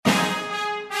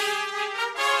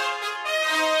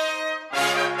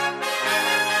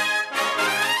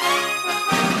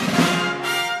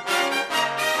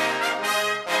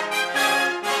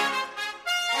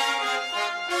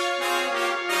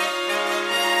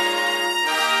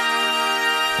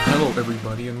Hello,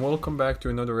 everybody, and welcome back to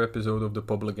another episode of the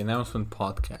Public Announcement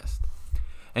Podcast.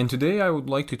 And today I would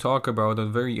like to talk about a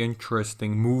very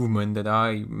interesting movement that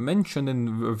I mentioned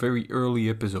in a very early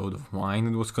episode of mine.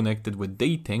 It was connected with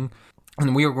dating,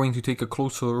 and we are going to take a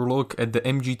closer look at the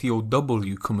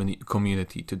MGTOW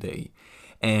community today,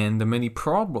 and the many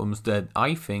problems that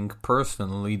I think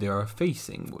personally they are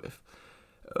facing with.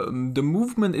 The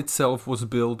movement itself was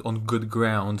built on good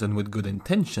grounds and with good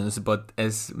intentions, but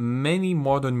as many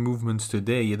modern movements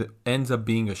today, it ends up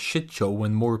being a shit show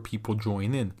when more people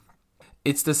join in.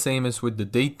 It's the same as with the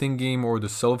dating game or the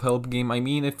self-help game. I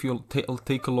mean, if you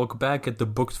take a look back at the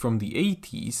books from the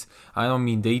 80s, I don't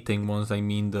mean dating ones, I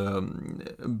mean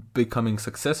the becoming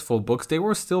successful books, they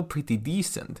were still pretty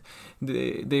decent.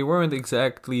 They weren't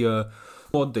exactly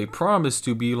what they promised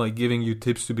to be, like giving you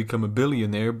tips to become a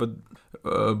billionaire, but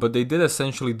they did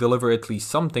essentially deliver at least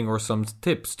something or some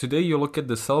tips. Today you look at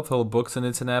the self-help books and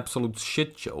it's an absolute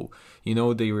shit show. You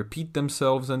know, they repeat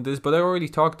themselves and this, but I already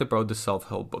talked about the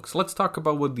self-help books. Let's talk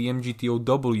about what the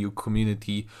MGTOW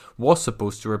community was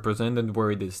supposed to represent and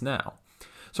where it is now.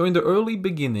 So in the early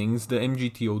beginnings, the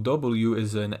MGTOW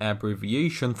is an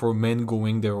abbreviation for men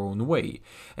going their own way.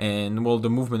 And well, the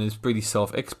movement is pretty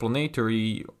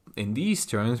self-explanatory in these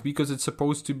terms because it's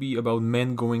supposed to be about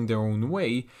men going their own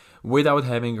way without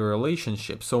having a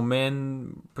relationship. So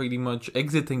men pretty much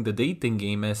exiting the dating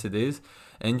game as it is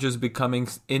and just becoming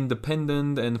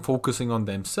independent and focusing on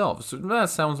themselves. So that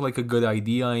sounds like a good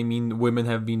idea. I mean, women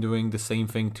have been doing the same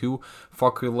thing too.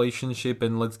 Fuck relationship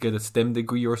and let's get a STEM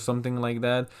degree or something like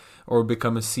that, or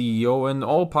become a CEO, and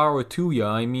all power to you.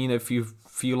 I mean, if you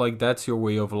feel like that's your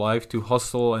way of life, to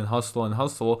hustle and hustle and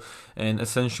hustle and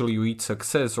essentially reach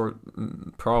success, or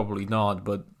probably not,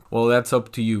 but well, that's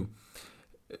up to you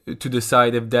to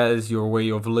decide if that is your way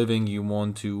of living you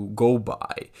want to go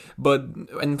by. But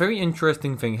a very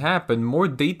interesting thing happened. More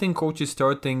dating coaches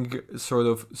starting sort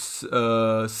of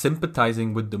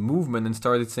sympathizing with the movement and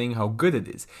started saying how good it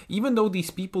is, even though these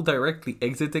people directly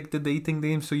exited the dating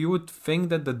game. So you would think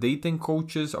that the dating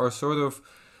coaches are sort of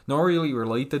not really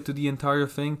related to the entire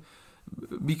thing,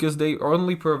 because they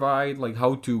only provide like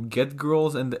how to get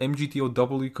girls, and the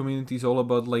MGTOW community is all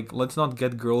about like, let's not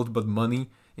get girls but money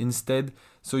instead.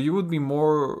 So you would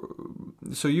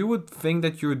think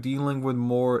that you're dealing with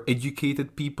more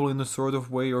educated people in a sort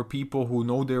of way, or people who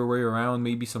know their way around,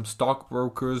 maybe some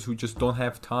stockbrokers who just don't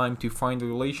have time to find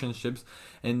relationships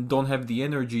and don't have the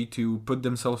energy to put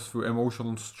themselves through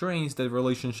emotional strains that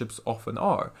relationships often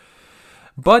are.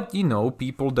 But, you know,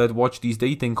 people that watch these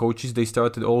dating coaches, they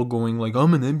started all going like,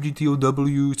 I'm an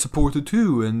MGTOW supporter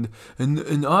too, and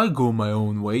I go my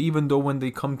own way, even though when they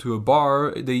come to a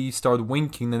bar, they start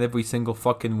winking at every single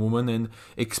fucking woman and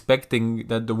expecting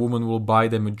that the woman will buy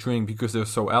them a drink because they're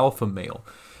so alpha male.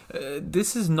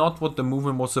 This is not what the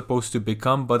movement was supposed to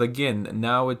become, but again,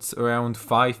 now it's around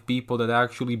 5 people that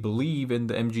actually believe in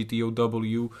the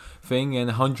MGTOW thing and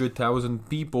 100,000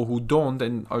 people who don't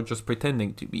and are just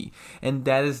pretending to be. And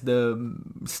that is the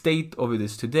state of it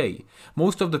is today.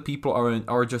 Most of the people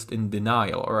are just in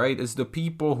denial, alright? It's the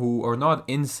people who are not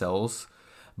incels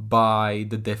by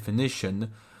the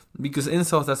definition, because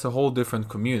incels, that's a whole different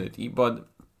community, but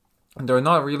they're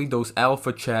not really those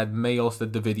alpha Chad males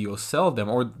that the videos sell them,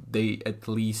 or they at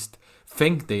least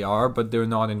think they are, but they're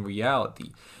not in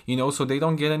reality. You know, so they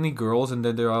don't get any girls, and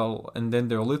then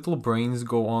their little brains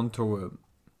go on to a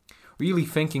really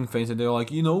thinking things, and they're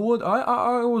like, you know what,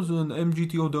 I was an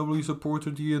MGTOW supporter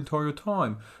the entire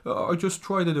time. I just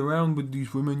tried it around with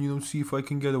these women, you know, see if I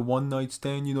can get a one night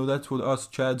stand. You know, that's what us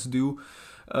Chads do.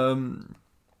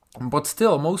 But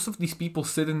still, most of these people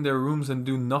sit in their rooms and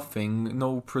do nothing,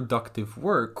 no productive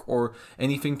work or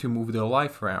anything to move their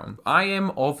life around. I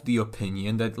am of the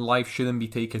opinion that life shouldn't be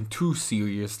taken too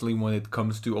seriously when it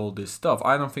comes to all this stuff.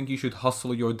 I don't think you should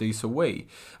hustle your days away.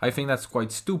 I think that's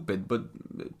quite stupid, but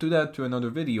to another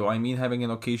video. I mean, having an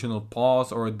occasional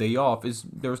pause or a day off,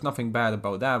 there's nothing bad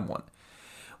about that one.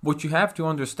 What you have to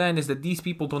understand is that these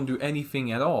people don't do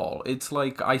anything at all. It's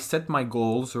like, I set my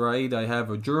goals, right? I have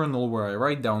a journal where I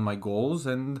write down my goals,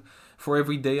 and for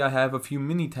every day I have a few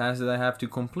mini tasks that I have to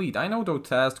complete. I know those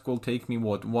tasks will take me,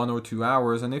 1 or 2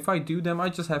 hours, and if I do them, I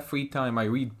just have free time. I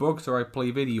read books or I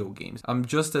play video games. I'm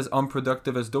just as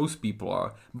unproductive as those people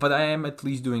are, but I am at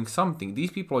least doing something.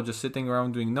 These people are just sitting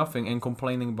around doing nothing and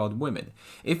complaining about women.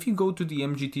 If you go to the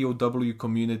MGTOW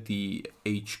community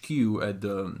HQ at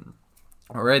the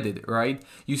Reddit, right?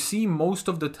 You see most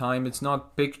of the time it's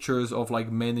not pictures of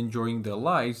like men enjoying their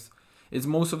lives. It's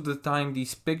most of the time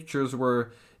these pictures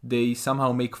where they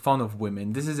somehow make fun of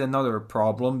women. This is another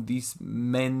problem. These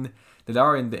men that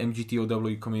are in the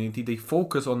MGTOW community, they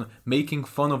focus on making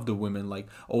fun of the women, like,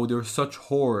 oh, they're such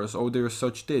whores, oh, they're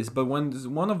such this. But when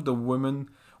one of the women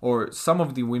or some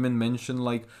of the women mention,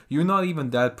 like, you're not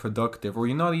even that productive or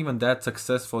you're not even that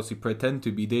successful as you pretend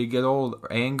to be, they get all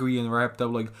angry and wrapped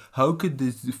up, like, how could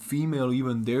this female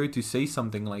even dare to say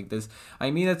something like this? I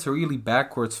mean, it's really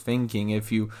backwards thinking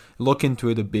if you look into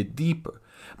it a bit deeper.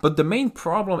 But the main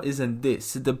problem isn't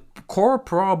this. The core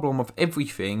problem of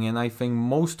everything, and I think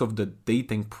most of the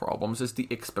dating problems, is the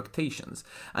expectations.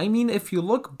 I mean, if you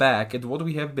look back at what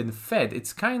we have been fed,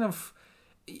 it's kind of...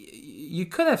 You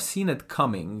could have seen it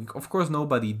coming. Of course,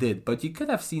 nobody did, but you could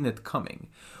have seen it coming.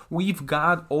 We've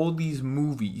got all these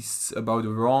movies about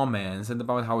romance and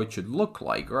about how it should look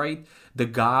like, right? The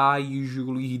guy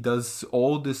usually he does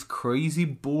all this crazy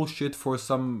bullshit for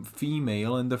some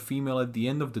female, and the female at the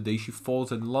end of the day, she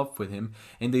falls in love with him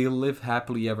and they live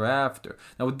happily ever after.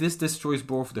 Now, this destroys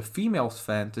both the female's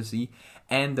fantasy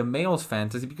and the male's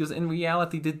fantasy, because in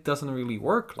reality, it doesn't really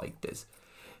work like this.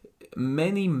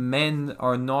 Many men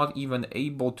are not even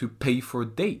able to pay for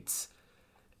dates.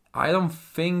 I don't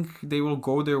think they will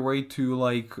go their way to,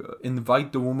 like,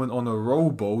 invite the woman on a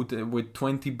rowboat with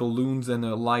 20 balloons and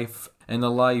a live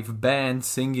band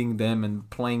singing them and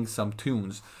playing some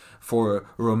tunes for a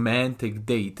romantic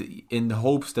date in the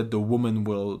hopes that the woman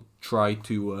will like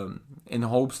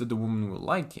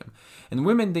him. And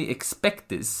women, they expect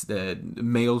this, that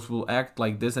males will act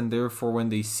like this, and therefore when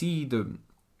they see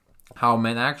how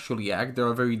men actually act, they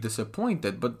are very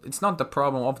disappointed. But it's not the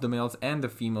problem of the males and the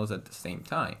females at the same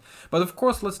time. But of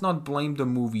course, let's not blame the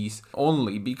movies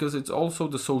only, because it's also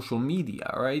the social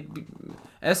media, right?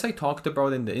 As I talked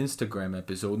about in the Instagram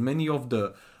episode, many of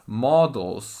the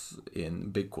models, in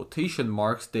big quotation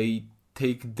marks, they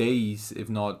take days, if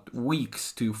not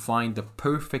weeks, to find the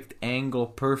perfect angle,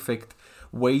 perfect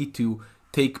way to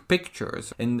take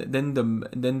pictures. And then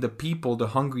the people, the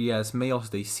hungry ass males,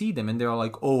 they see them and they're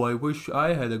like, oh, I wish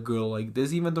I had a girl like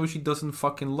this, even though she doesn't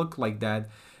fucking look like that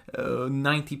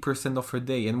 90% of her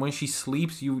day. And when she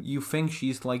sleeps, you think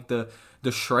she's like the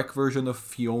Shrek version of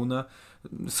Fiona.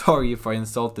 Sorry if I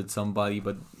insulted somebody,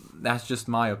 but that's just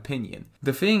my opinion.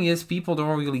 The thing is, people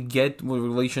don't really get what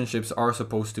relationships are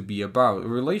supposed to be about.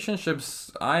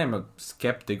 Relationships, I am a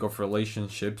skeptic of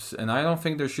relationships, and I don't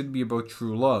think there should be about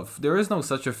true love. There is no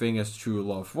such a thing as true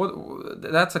love.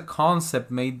 That's a concept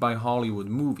made by Hollywood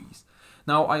movies.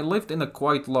 Now, I lived in a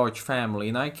quite large family,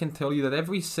 and I can tell you that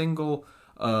every single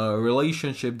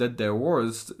relationship that there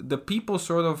was, the people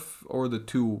sort of, or the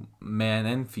two, man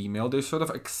and female, they sort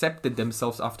of accepted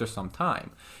themselves after some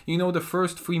time. You know, the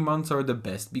first 3 months are the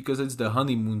best because it's the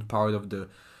honeymoon part of the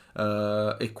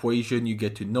equation. You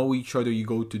get to know each other, you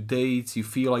go to dates, you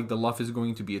feel like the love is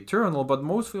going to be eternal, but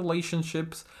most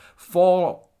relationships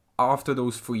fall after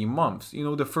those 3 months. You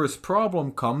know, the first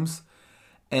problem comes,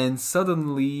 and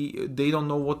suddenly they don't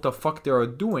know what the fuck they are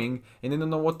doing, and they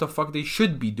don't know what the fuck they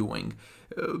should be doing.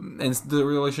 And the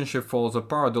relationship falls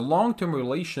apart. The long-term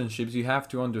relationships, you have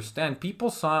to understand, people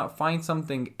find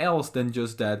something else than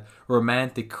just that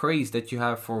romantic craze that you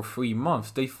have for 3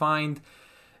 months. They find,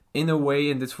 in a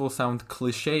way, and this will sound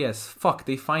cliche as fuck,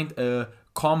 they find a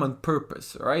common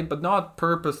purpose, right? But not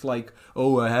purpose like,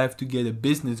 oh, I have to get a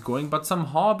business going, but some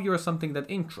hobby or something that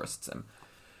interests them.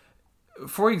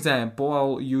 For example,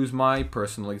 I'll use my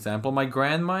personal example. My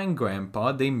grandma and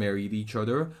grandpa, they married each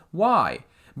other. Why?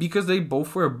 Because they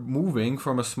both were moving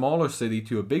from a smaller city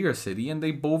to a bigger city, and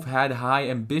they both had high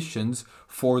ambitions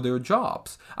for their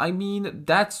jobs. I mean,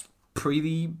 that's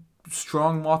pretty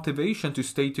strong motivation to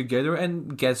stay together,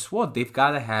 and guess what? They've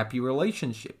got a happy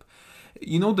relationship.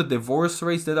 You know, the divorce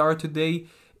rates that are today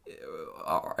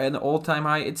are an all-time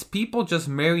high. It's people just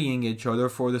marrying each other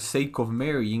for the sake of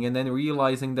marrying, and then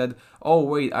realizing that, oh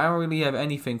wait, I don't really have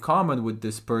anything common with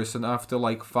this person after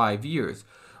like 5 years.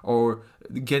 Or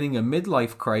getting a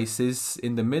midlife crisis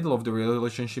in the middle of the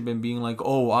relationship and being like,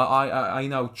 oh, I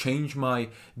now change my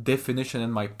definition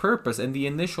and my purpose, and the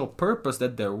initial purpose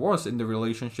that there was in the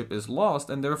relationship is lost,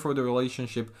 and therefore the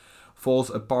relationship falls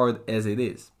apart as it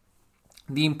is.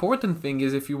 The important thing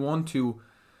is, if you want to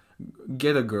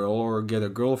get a girl or get a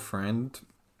girlfriend,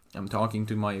 I'm talking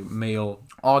to my male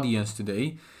audience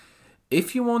today,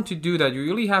 if you want to do that, you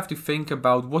really have to think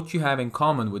about what you have in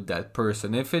common with that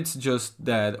person. If it's just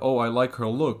that, oh, I like her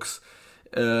looks,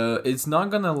 it's not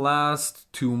gonna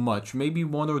last too much. Maybe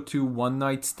 1 or 2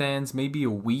 one-night stands, maybe a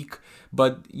week,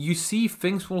 but you see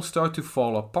things will start to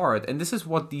fall apart. And this is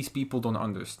what these people don't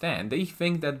understand. They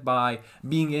think that by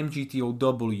being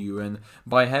MGTOW and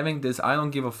by having this I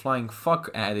don't give a flying fuck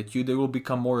attitude, they will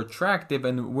become more attractive,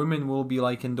 and women will be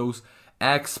like in those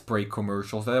Axe spray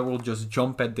commercials that will just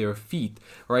jump at their feet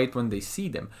right when they see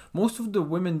them. Most of the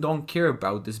women don't care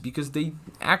about this because they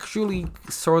actually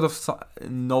sort of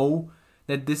know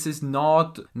that this is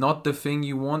not the thing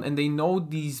you want, and they know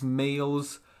these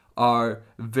males are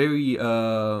very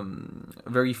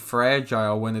very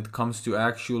fragile when it comes to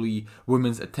actually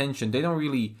women's attention.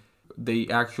 They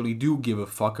actually do give a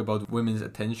fuck about women's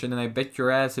attention, and I bet your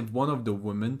ass if one of the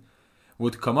women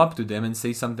would come up to them and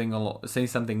say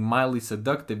something mildly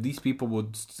seductive, these people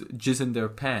would jizz in their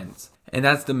pants. And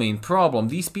that's the main problem.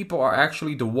 These people are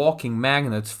actually the walking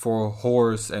magnets for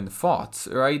whores and thoughts,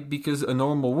 right? Because a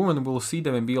normal woman will see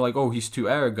them and be like, oh, he's too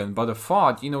arrogant. But a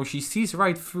thought, she sees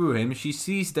right through him. She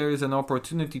sees there is an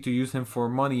opportunity to use him for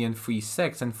money and free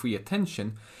sex and free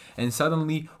attention. And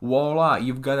suddenly, voila,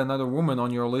 you've got another woman on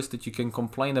your list that you can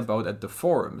complain about at the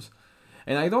forums.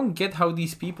 And I don't get how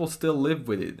these people still live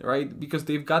with it, right? Because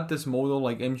they've got this model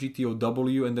like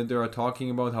MGTOW, and then they are talking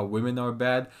about how women are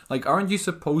bad. Like, aren't you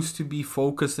supposed to be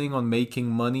focusing on making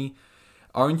money?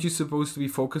 Aren't you supposed to be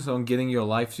focused on getting your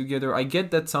life together? I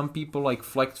get that some people like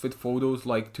flex with photos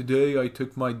like, today I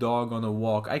took my dog on a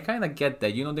walk. I kind of get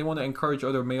that. They want to encourage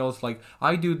other males like,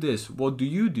 I do this. What do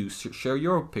you do? Share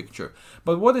your picture.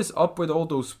 But what is up with all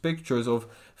those pictures of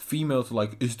females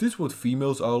like, is this what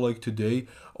females are like today?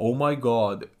 Oh my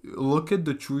god. Look at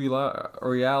the true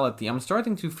reality. I'm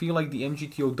starting to feel like the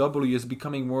MGTOW is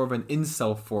becoming more of an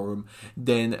incel forum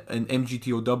than an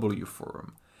MGTOW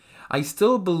forum. I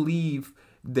still believe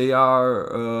they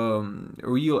are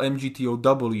real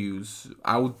MGTOWs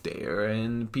out there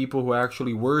and people who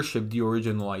actually worship the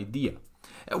original idea.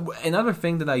 Another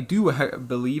thing that I do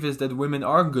believe is that women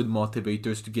are good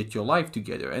motivators to get your life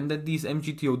together, and that these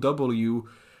MGTOW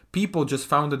people just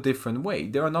found a different way.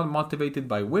 They are not motivated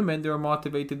by women, they are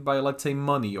motivated by, let's say,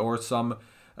 money or some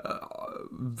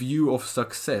view of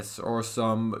success or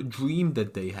some dream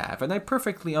that they have. And I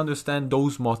perfectly understand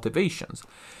those motivations.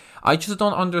 I just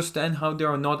don't understand how they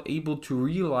are not able to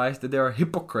realize that there are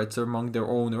hypocrites among their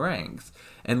own ranks.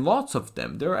 And lots of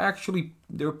them. There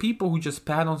are people who just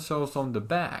pat themselves on the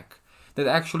back, that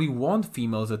actually want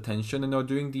females' attention and are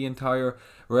doing the entire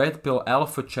red pill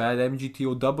alpha chat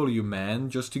MGTOW man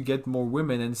just to get more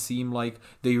women and seem like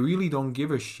they really don't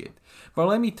give a shit. But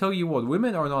let me tell you what,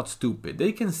 women are not stupid.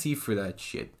 They can see through that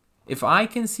shit. If I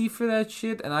can see through that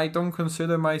shit, and I don't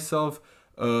consider myself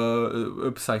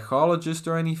a psychologist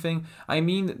or anything, I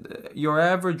mean, your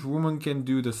average woman can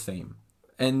do the same.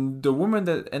 And the women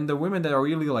that are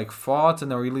really like thoughts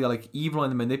and are really like evil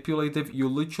and manipulative, you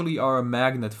literally are a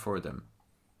magnet for them.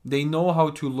 They know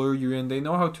how to lure you in. They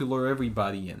know how to lure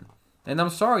everybody in. And I'm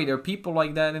sorry, there are people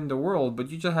like that in the world, but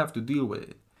you just have to deal with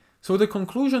it. So the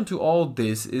conclusion to all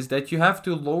this is that you have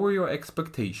to lower your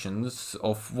expectations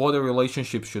of what a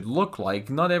relationship should look like.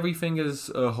 Not everything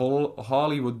is a whole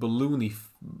Hollywood balloony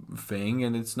thing,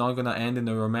 and it's not gonna end in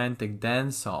a romantic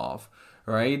dance-off,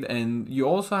 right? And you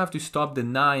also have to stop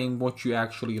denying what you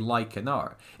actually like and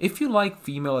are. If you like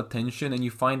female attention and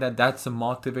you find that that's a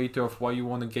motivator of why you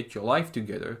want to get your life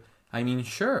together, I mean,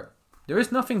 sure. There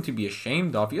is nothing to be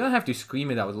ashamed of. You don't have to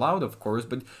scream it out loud, of course,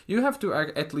 but you have to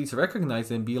at least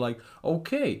recognize and be like,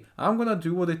 okay, I'm gonna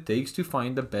do what it takes to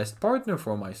find the best partner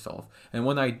for myself. And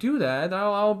when I do that,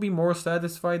 I'll be more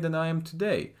satisfied than I am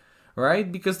today, right?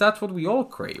 Because that's what we all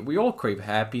crave. We all crave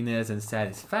happiness and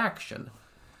satisfaction.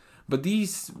 But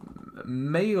these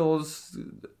males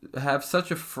have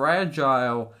such a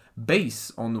fragile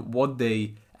base on what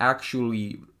they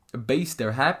actually base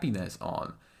their happiness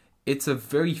on. It's a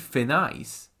very thin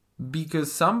ice,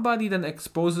 because somebody then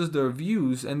exposes their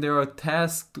views and they are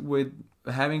tasked with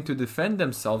having to defend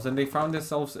themselves, and they find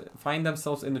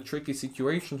themselves in a tricky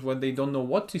situations when they don't know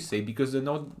what to say because they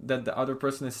know that the other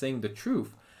person is saying the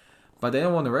truth, but they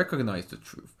don't want to recognize the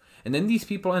truth. And then these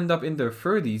people end up in their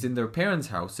 30s in their parents'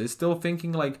 houses still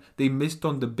thinking like they missed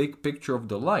on the big picture of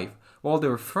the life, while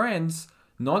their friends,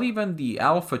 not even the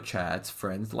alpha chats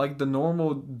friends, like the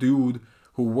normal dude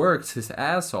who works his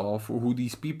ass off, or who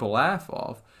these people laugh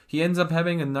off, he ends up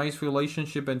having a nice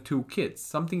relationship and 2 kids,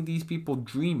 something these people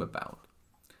dream about.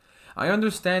 I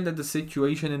understand that the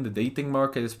situation in the dating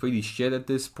market is pretty shit at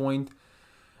this point.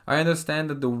 I understand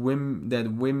that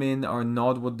women are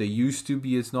not what they used to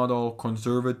be. It's not all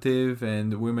conservative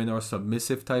and women are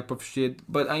submissive type of shit.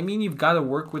 But I mean, you've got to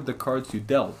work with the cards you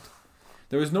dealt.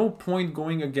 There is no point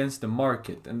going against the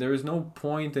market, and there is no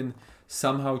point in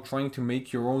somehow trying to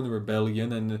make your own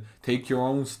rebellion and take your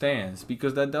own stance,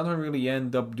 because that doesn't really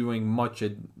end up doing much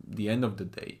at the end of the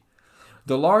day.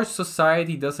 The large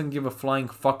society doesn't give a flying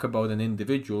fuck about an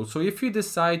individual. So if you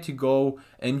decide to go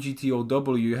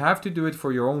MGTOW, you have to do it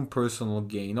for your own personal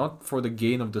gain, not for the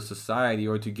gain of the society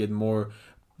or to get more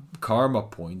karma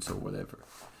points or whatever.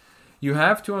 You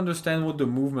have to understand what the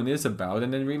movement is about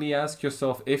and then really ask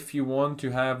yourself if you want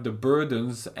to have the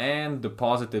burdens and the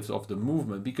positives of the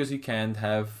movement, because you can't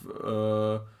have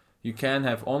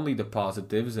only the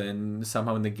positives and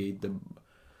somehow negate the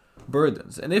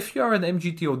burdens. And if you are an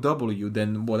MGTOW,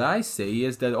 then what I say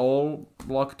is that all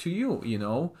luck to you, you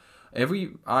know.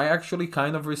 I actually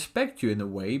kind of respect you in a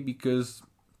way, because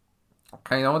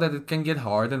I know that it can get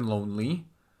hard and lonely,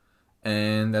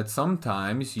 and that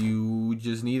sometimes you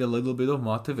just need a little bit of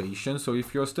motivation. So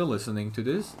if you're still listening to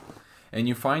this and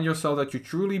you find yourself that you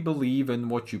truly believe in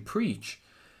what you preach,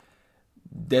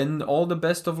 then all the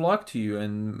best of luck to you,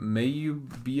 and may you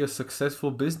be a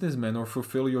successful businessman or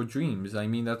fulfill your dreams. I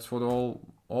mean, that's what all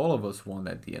of us want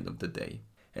at the end of the day.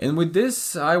 And with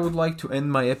this, I would like to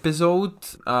end my episode.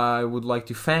 I would like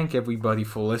to thank everybody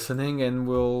for listening, and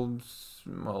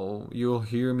you'll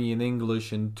hear me in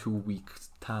English in 2 weeks'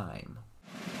 time.